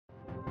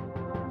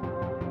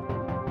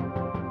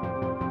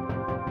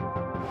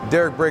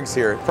Derek Briggs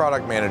here,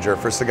 Product Manager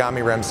for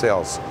Tsugami REM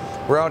Sales.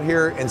 We're out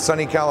here in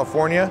sunny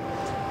California,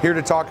 here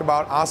to talk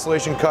about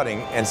oscillation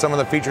cutting and some of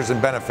the features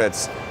and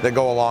benefits that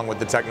go along with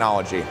the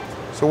technology.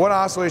 So what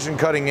oscillation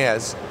cutting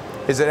is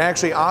it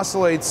actually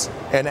oscillates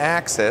an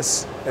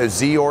axis, a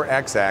Z or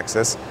X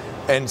axis,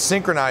 and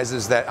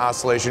synchronizes that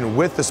oscillation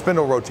with the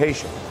spindle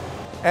rotation.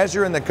 As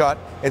you're in the cut,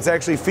 it's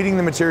actually feeding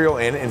the material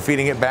in and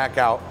feeding it back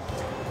out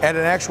at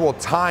an actual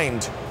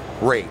timed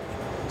rate.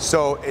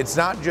 So it's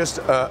not just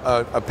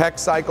a peck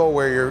cycle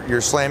where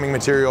you're slamming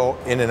material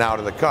in and out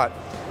of the cut.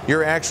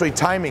 You're actually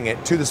timing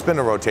it to the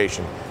spindle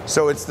rotation.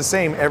 So it's the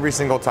same every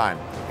single time.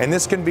 And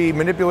this can be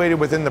manipulated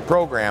within the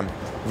program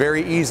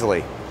very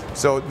easily.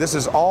 So this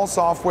is all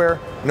software,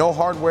 no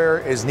hardware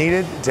is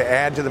needed to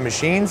add to the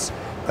machines.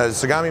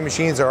 Tsugami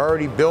machines are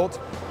already built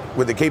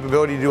with the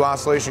capability to do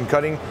oscillation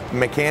cutting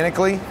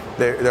mechanically.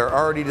 They're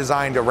already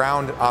designed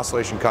around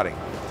oscillation cutting.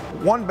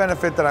 One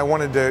benefit that I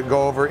wanted to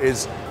go over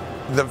is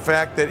the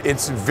fact that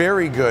it's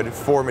very good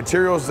for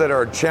materials that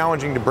are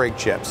challenging to break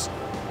chips.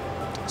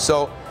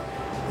 So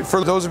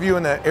for those of you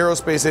in the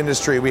aerospace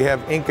industry, we have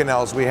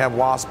Inconels, we have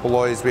wasp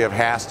alloys, we have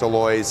hast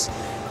alloys,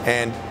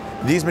 and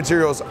these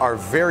materials are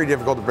very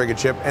difficult to break a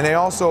chip, and they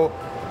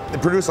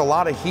produce a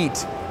lot of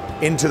heat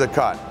into the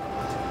cut.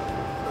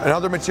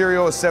 Another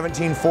material is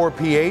 17.4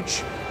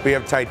 pH. We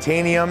have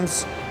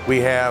titaniums, we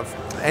have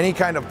any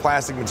kind of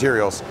plastic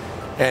materials.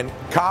 And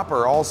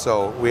copper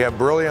also, we have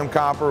beryllium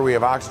copper, we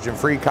have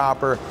oxygen-free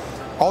copper.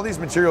 All these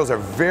materials are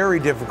very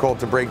difficult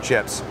to break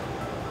chips.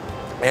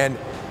 And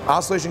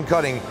oscillation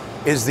cutting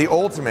is the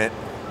ultimate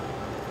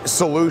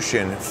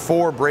solution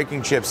for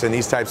breaking chips in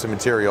these types of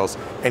materials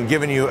and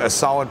giving you a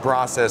solid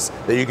process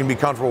that you can be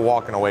comfortable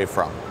walking away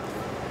from.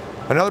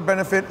 Another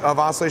benefit of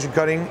oscillation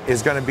cutting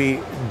is going to be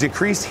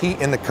decreased heat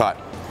in the cut.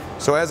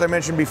 So as I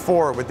mentioned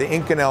before, with the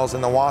Inconels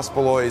and the wasp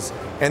alloys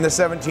and the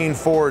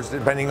 17.4s,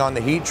 depending on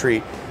the heat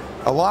treat,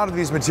 a lot of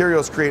these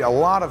materials create a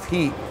lot of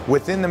heat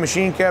within the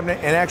machine cabinet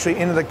and actually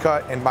into the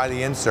cut and by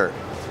the insert.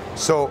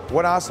 So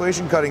what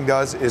oscillation cutting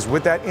does is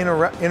with that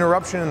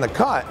interruption in the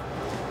cut,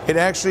 it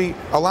actually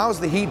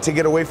allows the heat to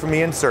get away from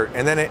the insert,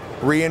 and then it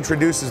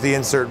reintroduces the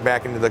insert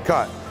back into the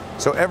cut.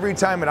 So every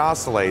time it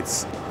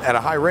oscillates at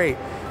a high rate,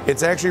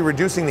 it's actually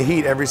reducing the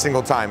heat every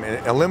single time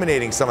and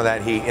eliminating some of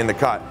that heat in the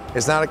cut.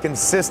 It's not a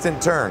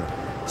consistent turn.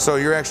 So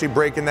you're actually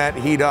breaking that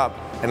heat up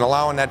and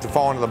allowing that to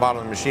fall into the bottom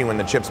of the machine when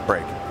the chips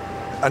break.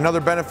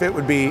 Another benefit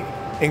would be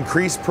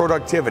increased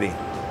productivity.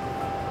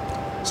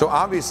 So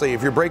obviously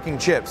if you're breaking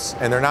chips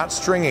and they're not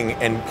stringing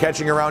and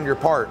catching around your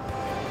part,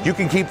 you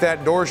can keep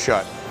that door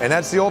shut. And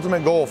that's the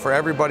ultimate goal for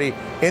everybody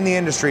in the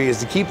industry, is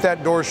to keep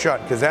that door shut,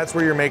 because that's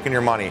where you're making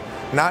your money,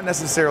 not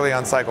necessarily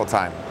on cycle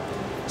time.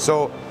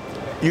 So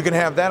you can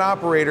have that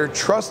operator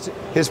trust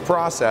his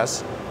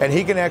process, and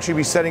he can actually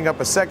be setting up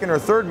a second or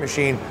third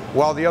machine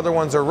while the other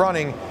ones are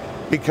running,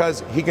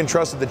 because he can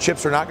trust that the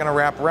chips are not going to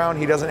wrap around.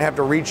 He doesn't have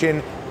to reach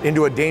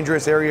into a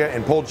dangerous area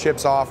and pull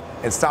chips off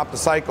and stop the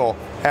cycle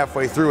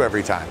halfway through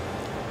every time.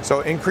 So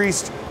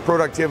increased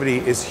productivity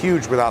is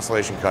huge with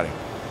oscillation cutting.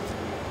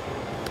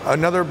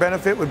 Another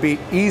benefit would be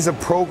ease of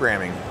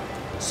programming.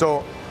 So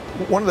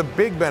one of the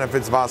big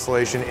benefits of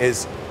oscillation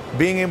is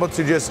being able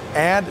to just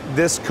add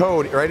this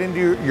code right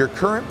into your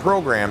current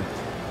program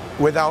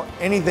without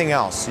anything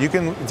else. You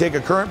can take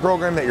a current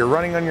program that you're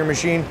running on your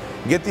machine,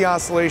 get the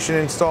oscillation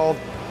installed,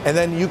 and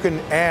then you can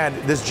add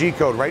this G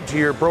code right to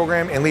your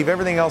program and leave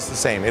everything else the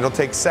same. It'll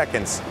take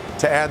seconds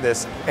to add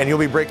this, and you'll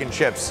be breaking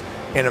chips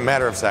in a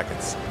matter of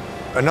seconds.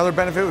 Another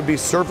benefit would be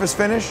surface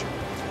finish.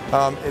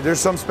 There's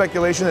some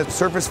speculation that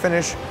surface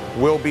finish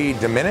will be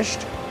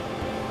diminished,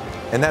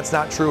 and that's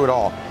not true at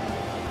all.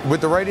 With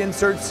the right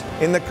inserts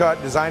in the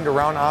cut designed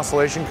around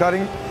oscillation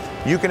cutting,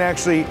 you can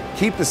actually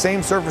keep the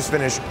same surface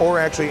finish or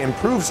actually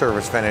improve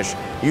surface finish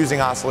using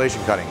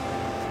oscillation cutting.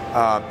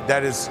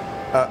 That is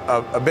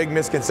a big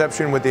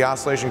misconception with the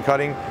oscillation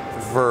cutting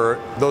for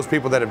those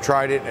people that have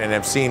tried it and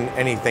have seen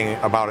anything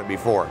about it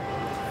before.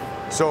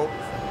 So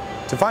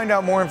to find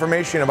out more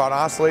information about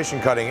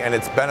oscillation cutting and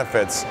its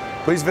benefits,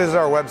 please visit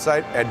our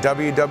website at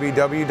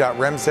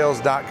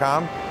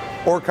www.remsales.com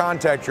or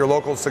contact your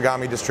local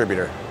Tsugami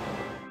distributor.